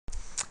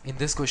In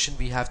this question,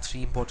 we have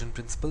three important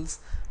principles.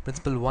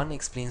 Principle 1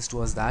 explains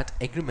to us that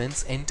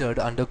agreements entered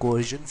under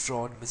coercion,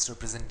 fraud,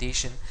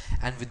 misrepresentation,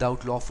 and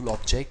without lawful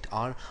object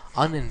are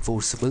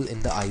unenforceable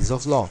in the eyes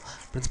of law.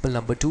 Principle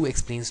number 2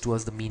 explains to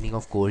us the meaning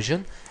of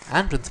coercion,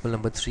 and principle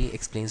number 3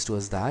 explains to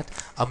us that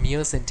a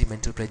mere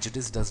sentimental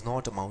prejudice does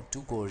not amount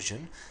to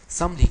coercion.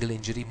 Some legal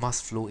injury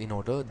must flow in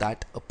order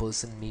that a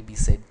person may be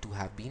said to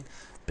have been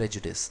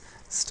prejudiced.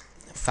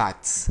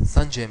 Facts.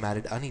 Sanjay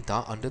married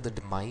Anita after the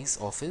demise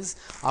of his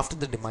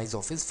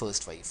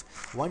first wife.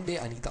 One day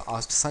Anita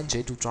asked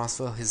Sanjay to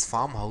transfer his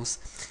farmhouse,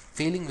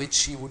 failing which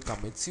she would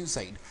commit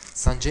suicide.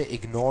 Sanjay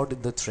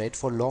ignored the threat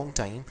for a long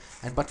time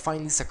but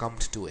finally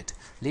succumbed to it.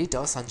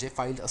 Later, Sanjay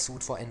filed a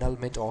suit for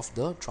annulment of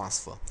the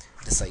transfer.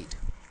 Decide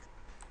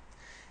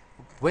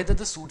whether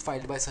the suit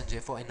filed by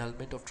Sanjay for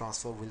annulment of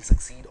transfer will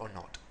succeed or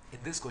not. In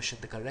this question,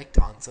 the correct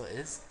answer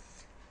is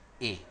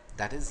A.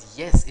 That is,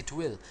 yes, it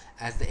will,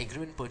 as the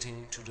agreement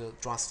pertaining to the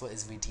transfer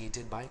is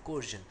vitiated by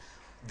coercion.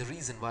 The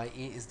reason why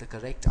A is the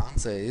correct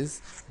answer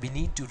is we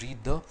need to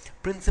read the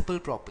principle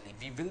properly.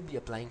 We will be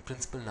applying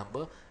principle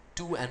number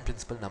 2 and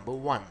principle number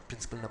 1.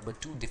 Principle number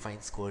 2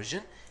 defines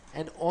coercion,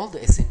 and all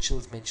the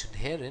essentials mentioned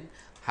herein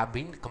have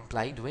been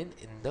complied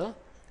with in the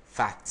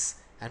facts.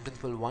 And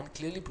principle 1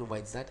 clearly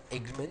provides that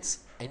agreements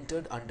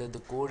entered under the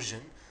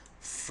coercion,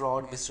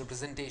 fraud,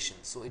 misrepresentation.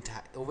 So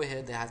over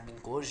here there has been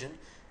coercion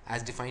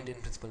as defined in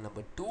principle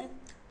number 2.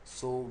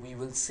 So we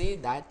will say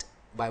that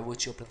by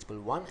virtue of principle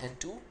 1 and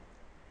 2,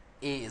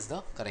 A is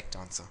the correct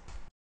answer.